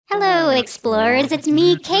Hello, explorers. It's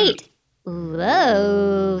me, Kate.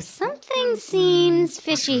 Whoa, something seems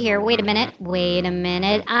fishy here. Wait a minute.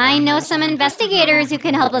 I know some investigators who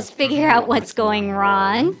can help us figure out what's going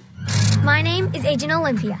wrong. My name is Agent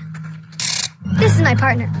Olympia. This is my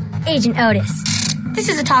partner, Agent Otis. This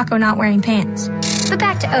is a taco not wearing pants. But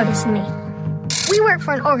back to Otis and me. We work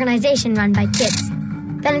for an organization run by kids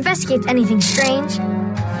that investigates anything strange,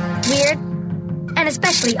 weird, and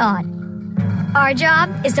especially odd. Our job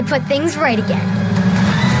is to put things right again.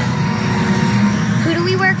 Who do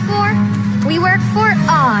we work for? We work for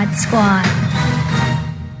Odd Squad.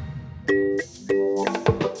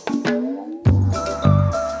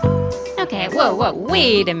 Okay, whoa,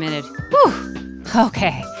 wait a minute. Whew.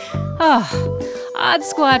 Okay. Odd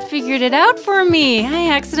Squad figured it out for me.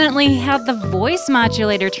 I accidentally had the voice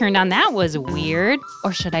modulator turned on. That was weird.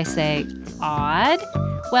 Or should I say, odd?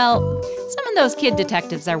 Well, some of those kid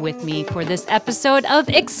detectives are with me for this episode of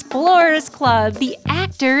Explorers Club. The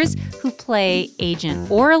actors who play Agent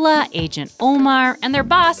Orla, Agent Omar, and their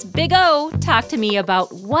boss, Big O, talk to me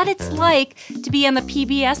about what it's like to be on the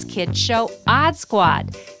PBS kids show Odd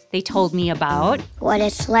Squad. They told me about what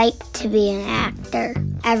it's like to be an actor.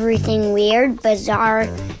 Everything weird, bizarre,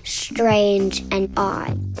 strange, and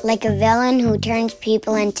odd. Like a villain who turns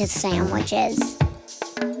people into sandwiches.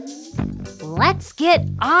 Let's Get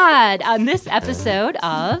Odd on this episode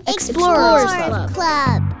of Explorers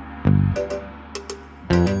Club.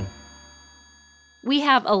 We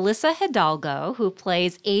have Alyssa Hidalgo, who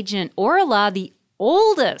plays Agent Orla, the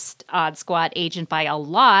oldest Odd Squad agent by a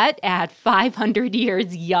lot at 500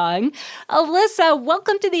 years young. Alyssa,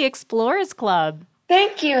 welcome to the Explorers Club.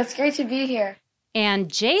 Thank you. It's great to be here. And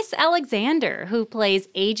Jace Alexander, who plays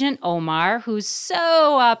Agent Omar, who's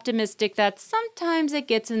so optimistic that sometimes it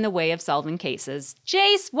gets in the way of solving cases.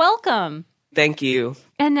 Jace, welcome. Thank you.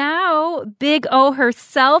 And now, Big O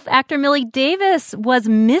herself, actor Millie Davis, was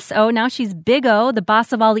Miss O. Now she's Big O, the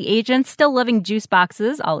boss of all the agents, still loving juice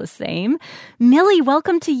boxes, all the same. Millie,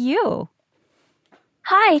 welcome to you.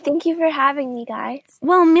 Hi, thank you for having me, guys.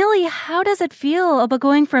 Well, Millie, how does it feel about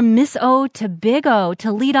going from Miss O to Big O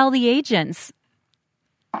to lead all the agents?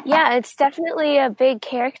 Yeah, it's definitely a big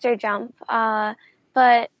character jump,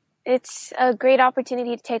 but it's a great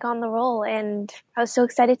opportunity to take on the role, and I was so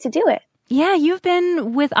excited to do it. Yeah, you've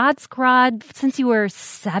been with Odd Squad since you were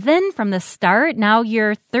 7 from the start. Now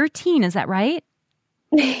you're 13, is that right?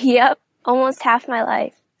 Yep, almost half my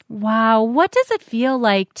life. Wow, what does it feel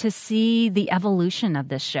like to see the evolution of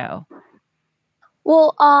this show?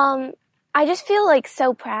 Well, I just feel like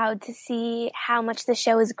so proud to see how much the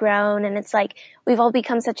show has grown, and it's like we've all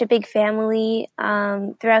become such a big family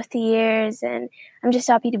throughout the years, and I'm just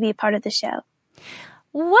happy to be a part of the show.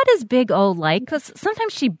 What is Big O like? Because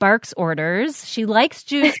sometimes she barks orders, she likes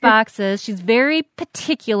juice boxes, she's very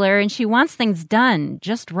particular, and she wants things done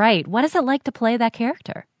just right. What is it like to play that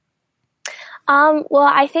character? Well,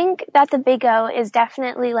 I think that the Big O is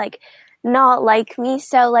definitely like not like me.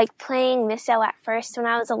 So like playing Miss O at first when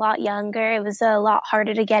I was a lot younger, it was a lot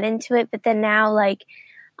harder to get into it. But then now like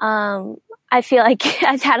I feel like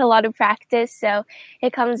I've had a lot of practice, so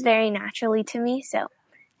it comes very naturally to me. So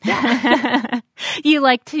yeah. You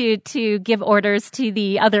like to give orders to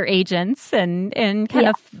the other agents and kind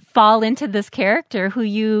of fall into this character who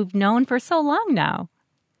you've known for so long now.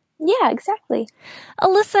 Yeah, exactly.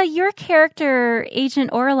 Alyssa, your character,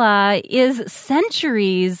 Agent Orla, is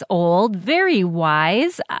centuries old, very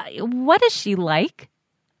wise. What is she like?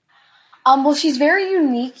 Well, she's very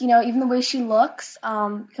unique, even the way she looks,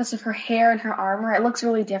 because of her hair and her armor, it looks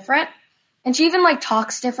really different. And she even,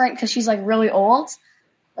 talks different because she's, really old.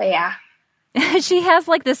 But, yeah. She has,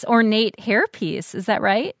 this ornate hairpiece. Is that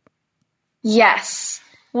right? Yes.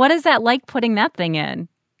 What is that like putting that thing in?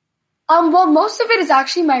 Well, most of it is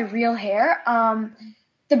actually my real hair.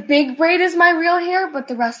 The big braid is my real hair, but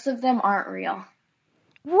the rest of them aren't real.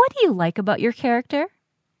 What do you like about your character?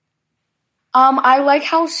 I like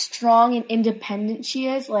how strong and independent she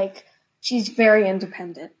is. She's very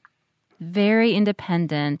independent. Very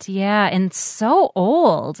independent, yeah, and so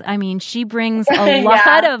old. I mean, she brings a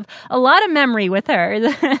lot of memory with her.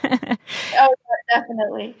 Oh,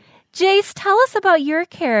 definitely. Jace, tell us about your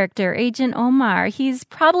character, Agent Omar. He's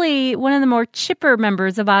probably one of the more chipper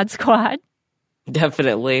members of Odd Squad.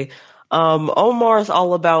 Definitely. Omar's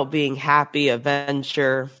all about being happy,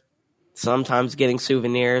 adventure, sometimes getting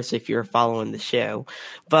souvenirs if you're following the show.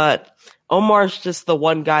 But Omar's just the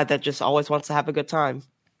one guy that just always wants to have a good time.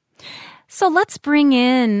 So let's bring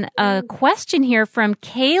in a question here from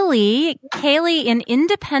Kaylee. Kaylee in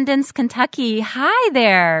Independence, Kentucky. Hi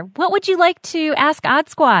there. What would you like to ask Odd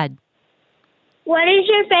Squad? What is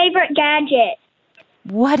your favorite gadget?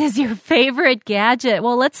 What is your favorite gadget?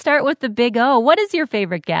 Well, let's start with the big O. What is your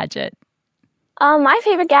favorite gadget? My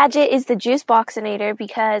favorite gadget is the Juice Boxinator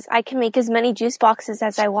because I can make as many juice boxes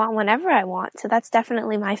as I want whenever I want. So that's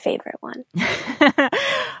definitely my favorite one.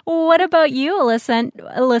 What about you, Alyssa? And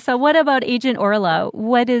Alyssa, what about Agent Orla?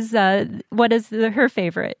 What is her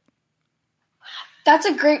favorite? That's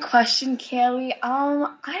a great question, Kaylee.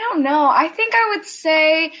 I don't know. I think I would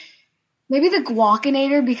say maybe the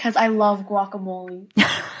Guacinator because I love guacamole.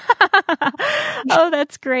 Oh,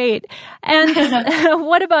 that's great. And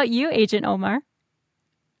what about you, Agent Omar?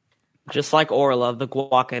 Just like Orla, the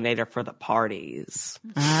Guacinator for the parties.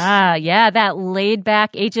 Ah, yeah, that laid-back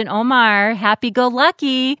Agent Omar,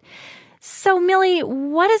 happy-go-lucky. So, Millie,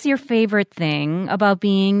 what is your favorite thing about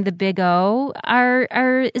being the Big O?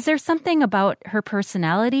 Is there something about her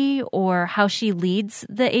personality or how she leads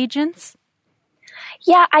the agents?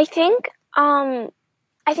 Yeah, I think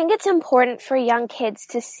it's important for young kids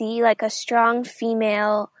to see like a strong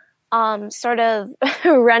female sort of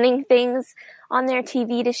running things on their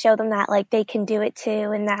TV to show them that like they can do it too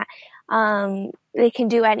and that they can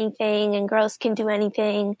do anything and girls can do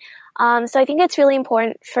anything. So I think it's really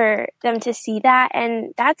important for them to see that,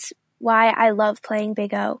 and that's why I love playing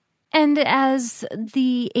Big O. And as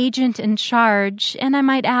the agent in charge, and I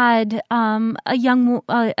might add, a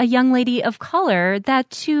young lady of color, that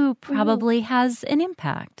too probably has an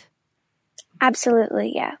impact.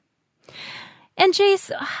 Absolutely, yeah. And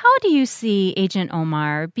Jace, how do you see Agent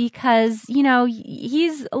Omar? Because, you know,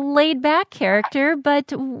 he's a laid-back character,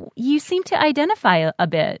 but you seem to identify a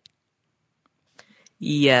bit.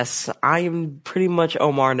 Yes, I am pretty much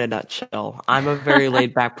Omar in a nutshell. I'm a very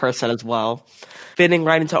laid-back person as well. Fitting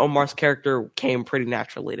right into Omar's character came pretty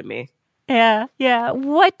naturally to me. Yeah.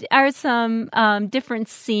 What are some different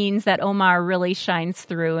scenes that Omar really shines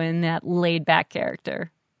through in that laid-back character?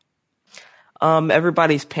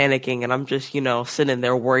 Everybody's panicking, and I'm just, sitting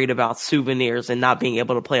there worried about souvenirs and not being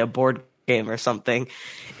able to play a board game or something.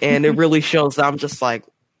 And it really shows that I'm just like,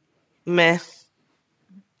 meh.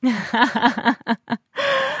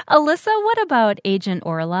 Alyssa, what about Agent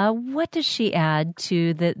Orla? What does she add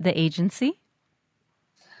to the agency?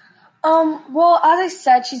 Well, as I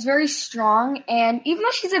said, she's very strong, and even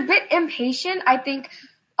though she's a bit impatient, I think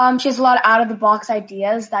she has a lot of out-of-the-box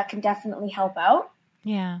ideas that can definitely help out.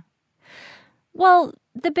 Yeah. Well,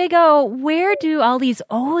 the Big O, where do all these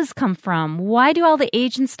O's come from? Why do all the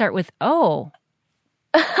agents start with O?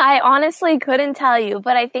 I honestly couldn't tell you,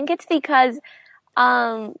 but I think it's because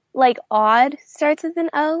like odd starts with an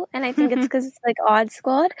O, and I think it's because it's like Odd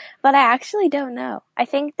Squad, but I actually don't know. I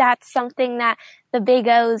think that's something that the Big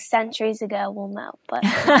O's centuries ago will know. But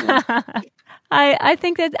I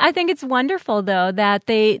think it's wonderful though that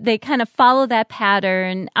they kind of follow that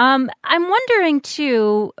pattern. I'm wondering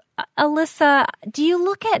too, Alyssa, do you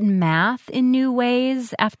look at math in new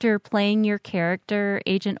ways after playing your character,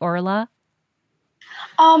 Agent Orla?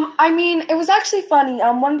 It was actually funny.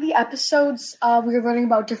 One of the episodes, we were learning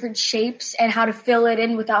about different shapes and how to fill it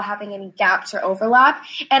in without having any gaps or overlap.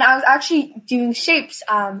 And I was actually doing shapes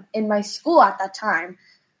in my school at that time.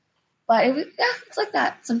 But it's like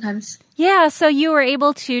that sometimes. Yeah, so you were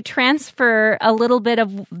able to transfer a little bit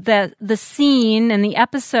of the scene and the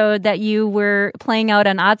episode that you were playing out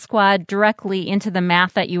on Odd Squad directly into the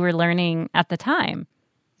math that you were learning at the time.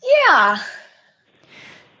 Yeah.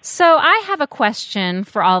 So I have a question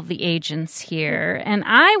for all of the agents here, and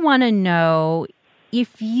I want to know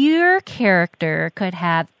if your character could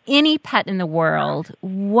have any pet in the world,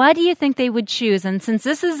 what do you think they would choose? And since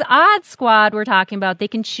this is Odd Squad we're talking about, they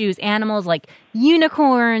can choose animals like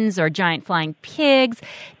unicorns or giant flying pigs.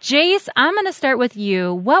 Jace, I'm going to start with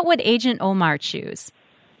you. What would Agent Omar choose?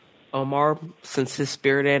 Omar, since his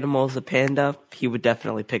spirit animal is a panda, he would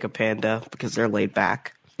definitely pick a panda because they're laid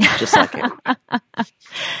back, just like him.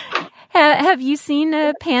 Have you seen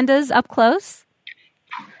pandas up close?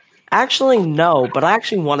 Actually, no, but I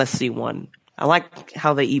actually want to see one. I like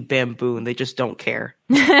how they eat bamboo and they just don't care.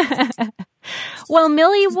 Well,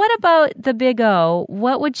 Millie, what about the Big O?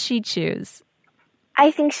 What would she choose?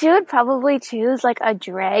 I think she would probably choose like a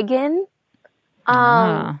dragon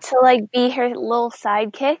to like be her little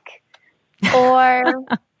sidekick. Or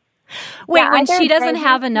wait, when she doesn't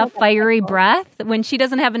have enough fiery breath,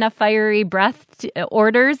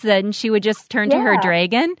 orders, then she would just turn to her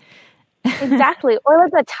dragon? Exactly. Or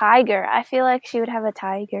like a tiger. I feel like she would have a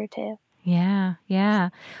tiger too. Yeah.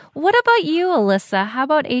 What about you, Alyssa? How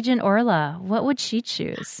about Agent Orla? What would she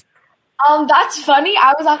choose? That's funny.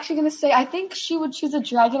 I was actually going to say, I think she would choose a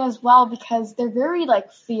dragon as well because they're very,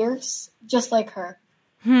 fierce, just like her.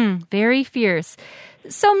 Very fierce.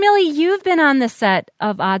 So, Millie, you've been on the set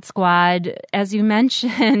of Odd Squad, as you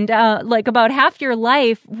mentioned, like about half your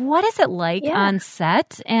life. What is it like on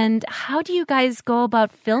set, and how do you guys go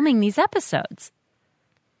about filming these episodes?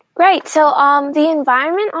 Right. So the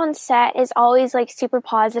environment on set is always like super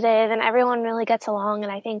positive and everyone really gets along.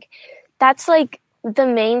 And I think that's like the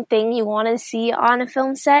main thing you want to see on a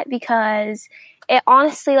film set, because it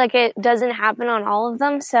honestly, like, it doesn't happen on all of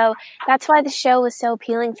them. So that's why the show was so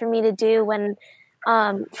appealing for me to do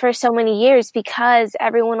for so many years, because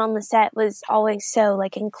everyone on the set was always so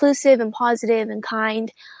like inclusive and positive and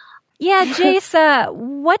kind. Yeah, Jace,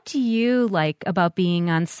 what do you like about being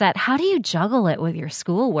on set? How do you juggle it with your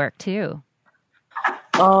schoolwork too?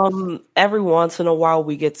 Every once in a while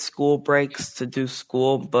we get school breaks to do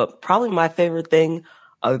school, but probably my favorite thing,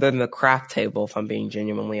 other than the craft table, if I'm being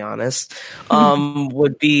genuinely honest,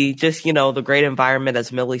 would be just, the great environment.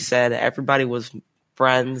 As Millie said, everybody was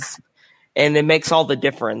friends, and it makes all the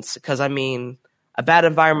difference, because, I mean, a bad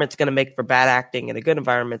environment's going to make for bad acting, and a good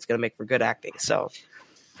environment's going to make for good acting, so...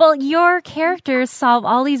 Well, your characters solve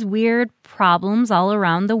all these weird problems all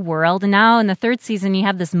around the world. And now in the third season, you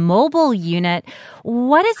have this mobile unit.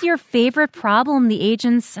 What is your favorite problem the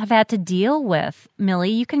agents have had to deal with? Millie,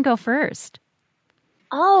 you can go first.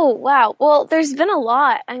 Oh, wow. Well, there's been a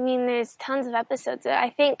lot. I mean, there's tons of episodes. I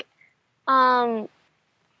think all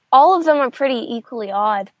of them are pretty equally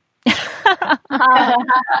odd.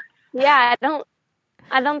 Yeah, I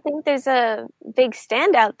don't think there's a big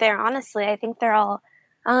standout there, honestly. I think they're all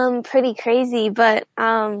pretty crazy, but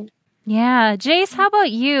yeah. Jace, how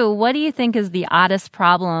about you? What do you think is the oddest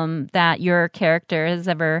problem that your character has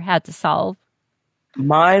ever had to solve?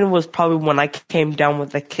 Mine was probably when I came down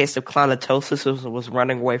with a case of clonatosis, was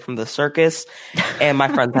running away from the circus, and my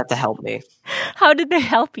friends had to help me. How did they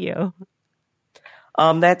help you?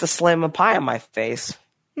 They had to slam a pie in my face.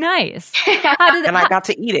 Nice. And I got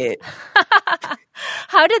to eat it.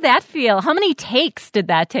 How did that feel? How many takes did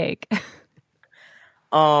that take?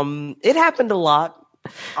 It happened a lot.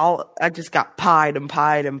 I just got pied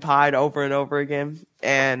over and over again.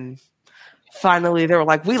 And finally they were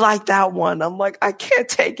like, "We like that one." I'm like, "I can't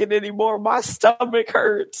take it anymore. My stomach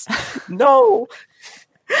hurts." No.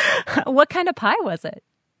 What kind of pie was it?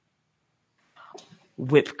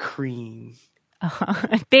 Whipped cream.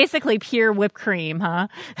 Basically pure whipped cream, huh?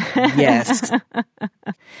 Yes.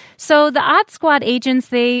 So the Odd Squad agents,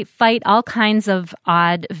 they fight all kinds of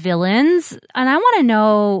odd villains. And I want to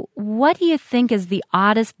know, what do you think is the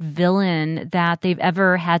oddest villain that they've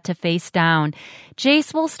ever had to face down?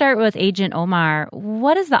 Jace, we'll start with Agent Omar.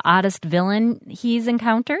 What is the oddest villain he's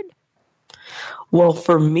encountered? Well,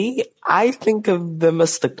 for me, I think of them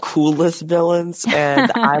as the coolest villains,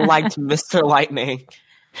 and I liked Mr. Lightning.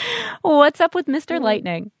 What's up with Mr.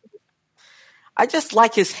 Lightning? I just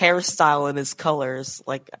like his hairstyle and his colors.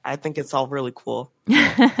 Like, I think it's all really cool.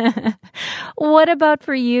 What about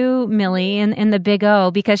for you, Millie, in the Big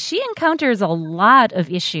O? Because she encounters a lot of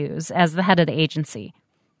issues as the head of the agency.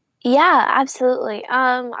 Yeah, absolutely.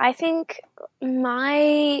 I think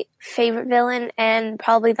my favorite villain, and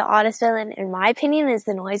probably the oddest villain in my opinion, is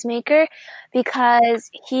the Noisemaker,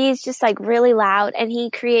 because he's just like really loud and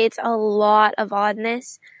he creates a lot of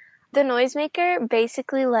oddness. The Noisemaker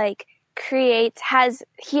basically like has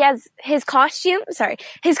his costume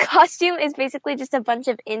is basically just a bunch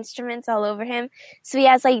of instruments all over him. So he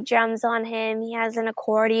has like drums on him, he has an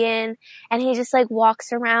accordion, and he just like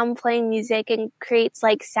walks around playing music and creates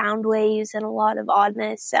like sound waves and a lot of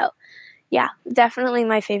oddness. So yeah, definitely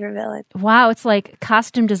my favorite villain. Wow, it's like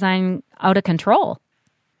costume design out of control.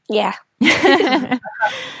 Yeah.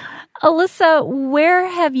 Alyssa, where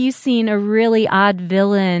have you seen a really odd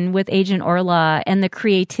villain with Agent Orla and the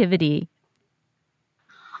creativity?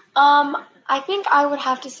 I think I would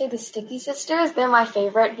have to say the Sticky Sisters. They're my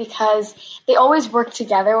favorite because they always work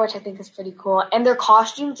together, which I think is pretty cool. And their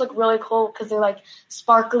costumes look really cool because they're like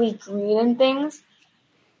sparkly green and things.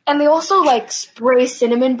 And they also like spray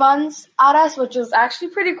cinnamon buns at us, which is actually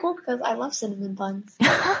pretty cool because I love cinnamon buns.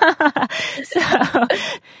 So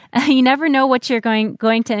you never know what you're going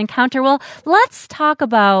to encounter. Well, let's talk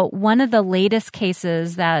about one of the latest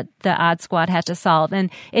cases that the Odd Squad had to solve. And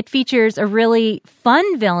it features a really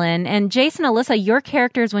fun villain. And Jason, Alyssa, your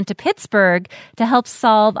characters went to Pittsburgh to help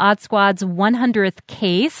solve Odd Squad's 100th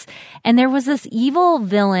case. And there was this evil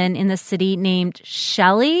villain in the city named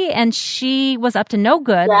Shelly, and she was up to no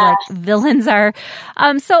good. Yes. Like villains are.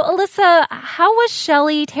 So, Alyssa, how was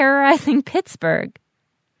Shelly terrorizing Pittsburgh?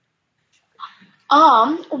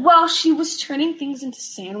 Well, she was turning things into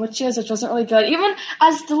sandwiches, which wasn't really good. Even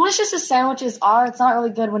as delicious as sandwiches are, it's not really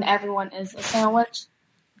good when everyone is a sandwich.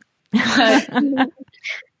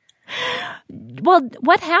 Well,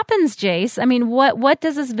 what happens, Jace? I mean, what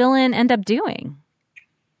does this villain end up doing?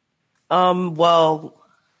 Well,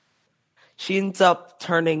 she ends up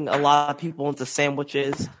turning a lot of people into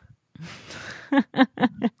sandwiches.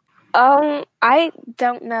 I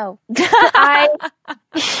don't know. I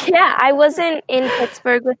wasn't in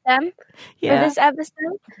Pittsburgh with them for this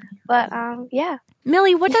episode, but yeah.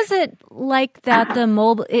 Millie, what does it like that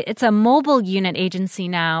it's a mobile unit agency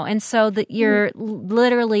now, and so that you're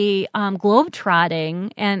literally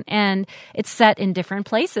globetrotting, and it's set in different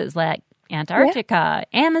places like Antarctica,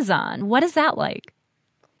 Amazon. What is that like?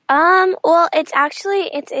 Well,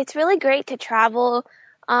 it's really great to travel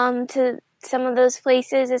to some of those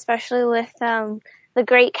places, especially with the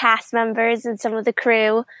great cast members and some of the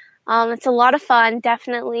crew. It's a lot of fun,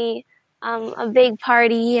 definitely a big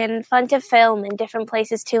party and fun to film in different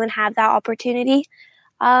places too and have that opportunity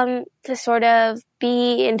to sort of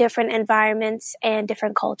be in different environments and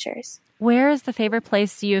different cultures. Where is the favorite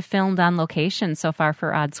place you have filmed on location so far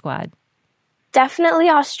for Odd Squad? Definitely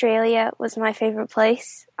Australia was my favorite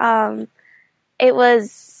place. It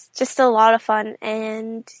was just a lot of fun,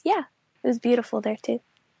 and yeah, it was beautiful there too.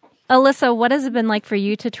 Alyssa, what has it been like for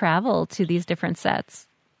you to travel to these different sets?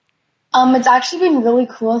 It's actually been really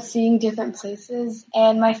cool seeing different places,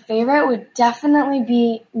 and my favorite would definitely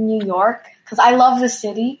be New York because I love the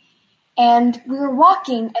city. And we were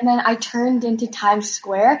walking, and then I turned into Times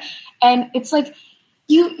Square, and it's like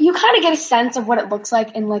you kind of get a sense of what it looks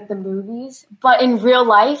like in like the movies, but in real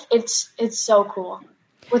life, it's so cool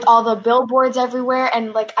with all the billboards everywhere,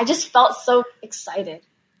 and like I just felt so excited.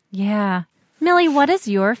 Yeah. Millie, what is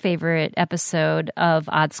your favorite episode of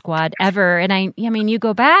Odd Squad ever? And I mean, you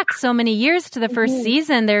go back so many years to the first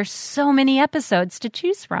season. There's so many episodes to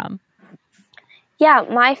choose from. Yeah,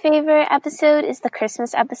 my favorite episode is the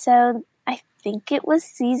Christmas episode. I think it was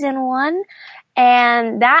season 1.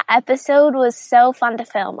 And that episode was so fun to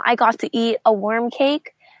film. I got to eat a worm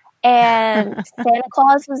cake, and Santa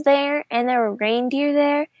Claus was there, and there were reindeer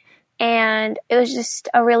there. And it was just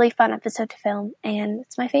a really fun episode to film, and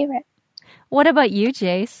it's my favorite. What about you,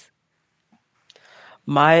 Jace?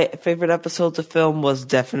 My favorite episode to film was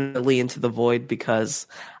definitely Into the Void because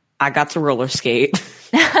I got to roller skate.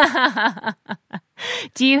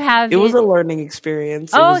 Do you have... It was a learning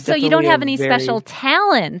experience. So you don't have any special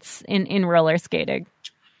talents in roller skating?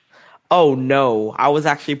 Oh, no. I was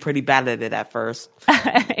actually pretty bad at it at first.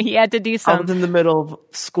 You had to do some... I was in the middle of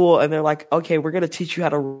school, and they're like, okay, we're going to teach you how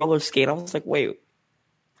to roller skate. I was like, wait,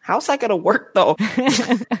 how's that going to work, though?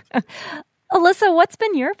 Alyssa, what's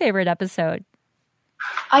been your favorite episode?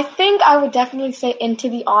 I think I would definitely say Into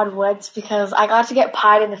the Odd Woods because I got to get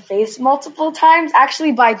pied in the face multiple times,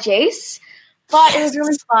 actually by Jace. But it was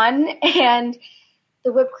really fun, and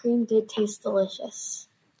the whipped cream did taste delicious.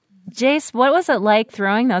 Jace, what was it like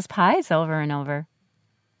throwing those pies over and over?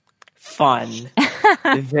 Fun.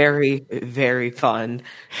 Very, very fun.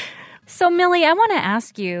 So, Millie, I want to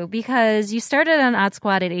ask you, because you started on Odd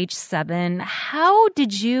Squad at age 7. How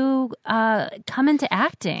did you come into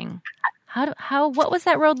acting? What was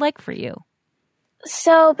that road like for you?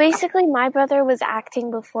 So basically, my brother was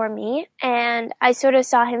acting before me, and I sort of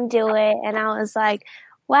saw him do it, and I was like,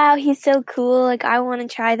 wow, he's so cool. Like, I want to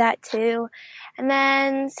try that too. And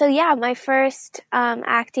then, so yeah, my first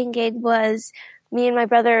acting gig was me and my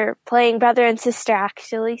brother playing brother and sister,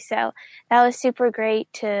 actually. So that was super great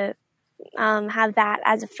to have that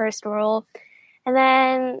as a first role. And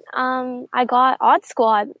then I got Odd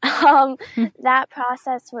Squad. That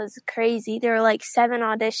process was crazy. There were like 7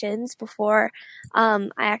 auditions before I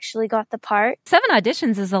actually got the part. 7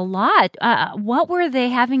 auditions is a lot. What were they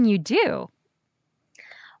having you do?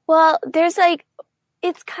 Well,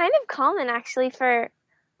 it's kind of common actually for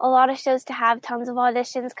a lot of shows to have tons of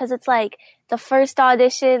auditions because it's like the first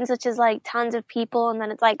auditions, which is like tons of people, and then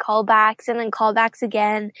it's like callbacks and then callbacks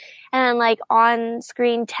again, and then like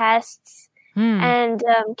on-screen tests. And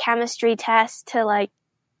chemistry tests to like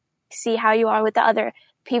see how you are with the other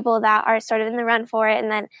people that are sort of in the run for it,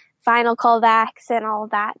 and then final callbacks and all of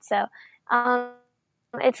that. So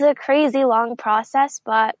it's a crazy long process,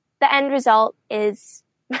 but the end result is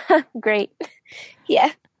great.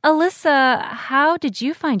 Yeah. Alyssa, how did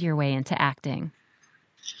you find your way into acting?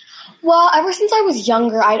 Well, ever since I was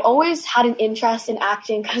younger, I'd always had an interest in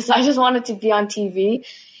acting because I just wanted to be on TV.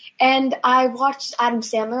 And I watched Adam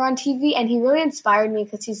Sandler on TV, and he really inspired me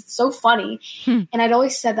because he's so funny. And I'd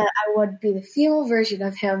always said that I would be the female version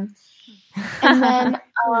of him. And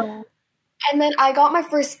then I got my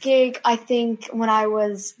first gig, I think, when I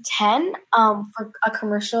was 10 for a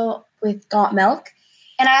commercial with Got Milk.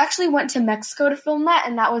 And I actually went to Mexico to film that,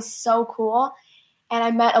 and that was so cool. and I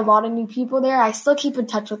met a lot of new people there. I still keep in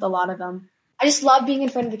touch with a lot of them. I just love being in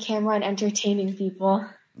front of the camera and entertaining people.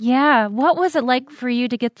 Yeah. What was it like for you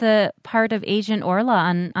to get the part of Agent Orla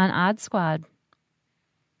on Odd Squad?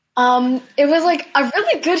 It was like a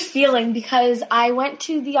really good feeling because I went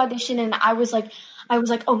to the audition and I was like,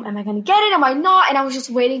 oh, am I going to get it? Am I not? And I was just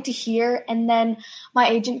waiting to hear. And then my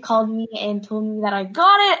agent called me and told me that I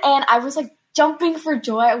got it. And I was like jumping for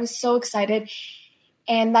joy. I was so excited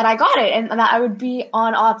and that I got it and that I would be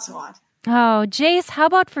on Odd Squad. Oh, Jace, how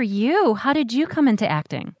about for you? How did you come into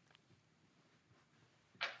acting?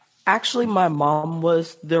 Actually, my mom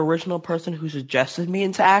was the original person who suggested me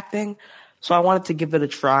into acting, so I wanted to give it a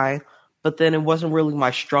try, but then it wasn't really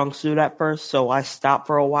my strong suit at first, so I stopped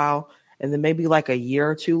for a while, and then maybe like a year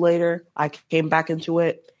or two later, I came back into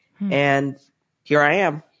it, and here I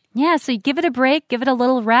am. Yeah, so you give it a break, give it a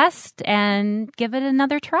little rest, and give it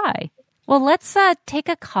another try. Well, let's take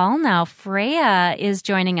a call now. Freya is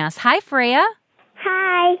joining us. Hi, Freya.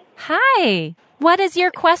 Hi. Hi. What is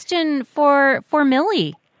your question for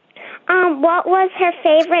Millie? What was her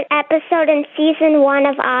favorite episode in season 1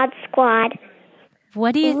 of Odd Squad?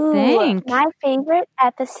 What do you think? My favorite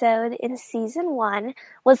episode in season 1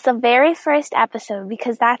 was the very first episode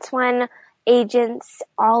because that's when agents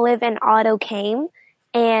Olive and Otto came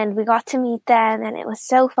and we got to meet them and it was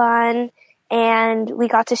so fun and we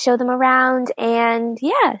got to show them around and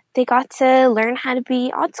yeah, they got to learn how to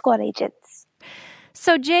be Odd Squad agents.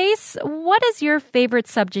 So, Jace, what is your favorite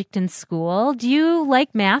subject in school? Do you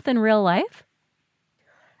like math in real life?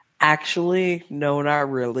 Actually, no, not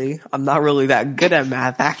really. I'm not really that good at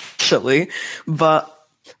math, actually. But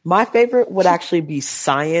my favorite would actually be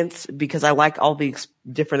science because I like all the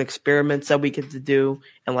different experiments that we get to do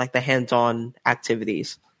and like the hands-on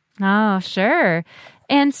activities. Oh, sure.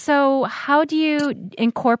 And so how do you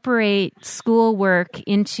incorporate schoolwork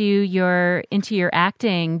into your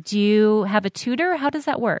acting? Do you have a tutor? How does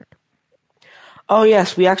that work? Oh,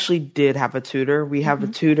 yes, we actually did have a tutor. We have a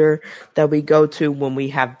tutor that we go to when we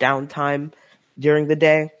have downtime during the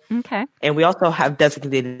day. Okay. And we also have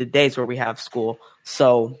designated days where we have school.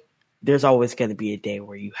 So there's always going to be a day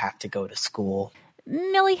where you have to go to school.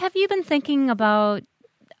 Millie, have you been thinking about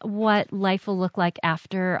what life will look like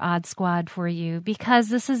after Odd Squad for you? Because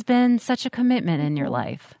this has been such a commitment in your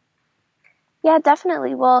life. Yeah,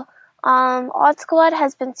 definitely. Well, Odd Squad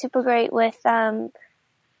has been super great with having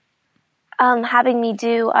me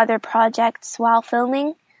do other projects while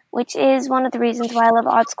filming, which is one of the reasons why I love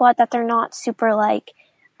Odd Squad, that they're not super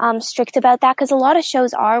strict about that, because a lot of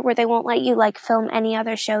shows are where they won't let you film any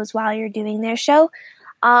other shows while you're doing their show.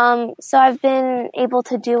 So I've been able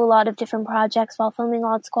to do a lot of different projects while filming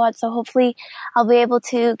Odd Squad, so hopefully I'll be able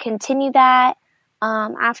to continue that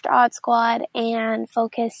after Odd Squad and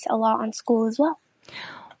focus a lot on school as well.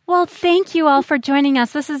 Well, thank you all for joining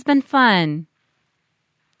us. This has been fun.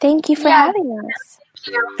 Thank you for having us.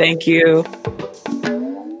 Thank you.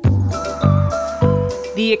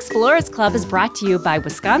 The Explorers Club is brought to you by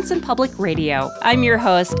Wisconsin Public Radio. I'm your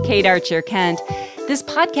host, Kate Archer-Kent. This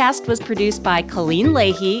podcast was produced by Colleen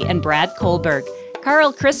Leahy and Brad Kohlberg.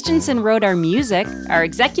 Carl Christensen wrote our music. Our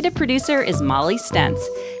executive producer is Molly Stentz.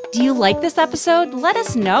 Do you like this episode? Let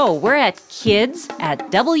us know. We're at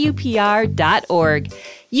kids@wpr.org.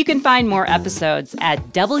 You can find more episodes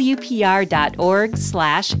at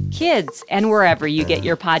wpr.org/kids and wherever you get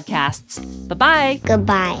your podcasts. Bye-bye.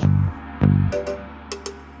 Goodbye.